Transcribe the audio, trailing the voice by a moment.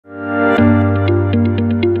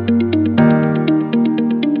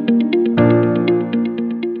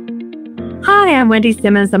Wendy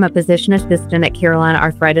Simmons. I'm a physician assistant at Carolina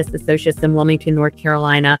Arthritis Associates in Wilmington, North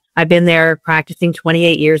Carolina. I've been there practicing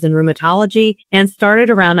 28 years in rheumatology and started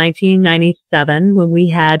around 1997 when we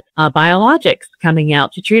had biologics coming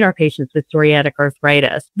out to treat our patients with psoriatic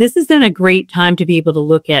arthritis. This has been a great time to be able to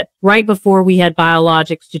look at right before we had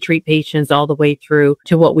biologics to treat patients all the way through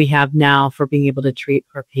to what we have now for being able to treat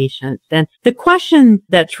our patients. And the question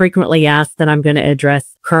that's frequently asked that I'm going to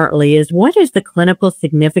address currently is, what is the clinical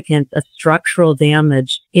significance of structural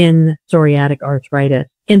damage in psoriatic arthritis?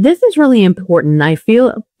 And this is really important. I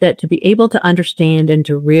feel that to be able to understand and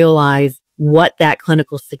to realize what that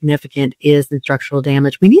clinical significance is in structural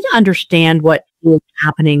damage, we need to understand what is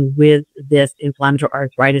happening with this inflammatory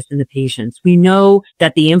arthritis in the patients. We know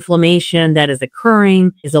that the inflammation that is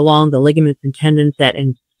occurring is along the ligaments and tendons that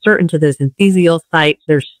insert into those enthesial sites.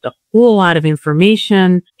 There's a whole lot of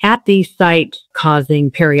inflammation at these sites causing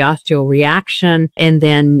periosteal reaction and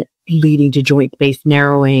then leading to joint-based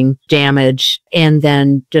narrowing, damage, and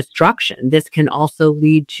then destruction. This can also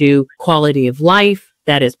lead to quality of life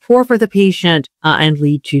that is poor for the patient and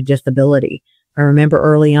lead to disability. I remember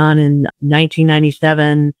early on in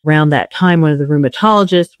 1997, around that time, one of the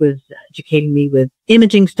rheumatologists was educating me with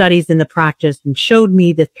imaging studies in the practice and showed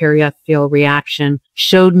me this periosteal reaction,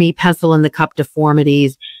 showed me pencil in the cup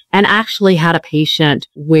deformities, and actually had a patient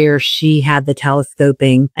where she had the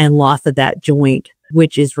telescoping and loss of that joint,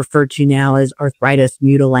 which is referred to now as arthritis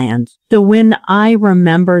mutilans. So when I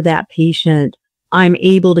remember that patient, I'm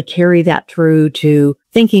able to carry that through to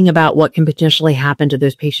thinking about what can potentially happen to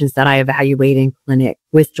those patients that I evaluate in clinic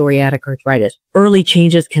with psoriatic arthritis. Early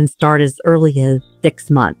changes can start as early as 6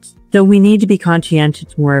 months. So we need to be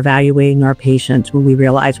conscientious when we're evaluating our patients when we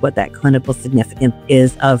realize what that clinical significance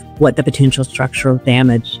is of what the potential structural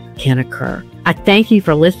damage can occur. I thank you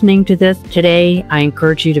for listening to this today. I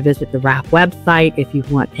encourage you to visit the RAF website if you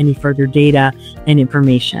want any further data and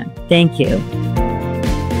information. Thank you.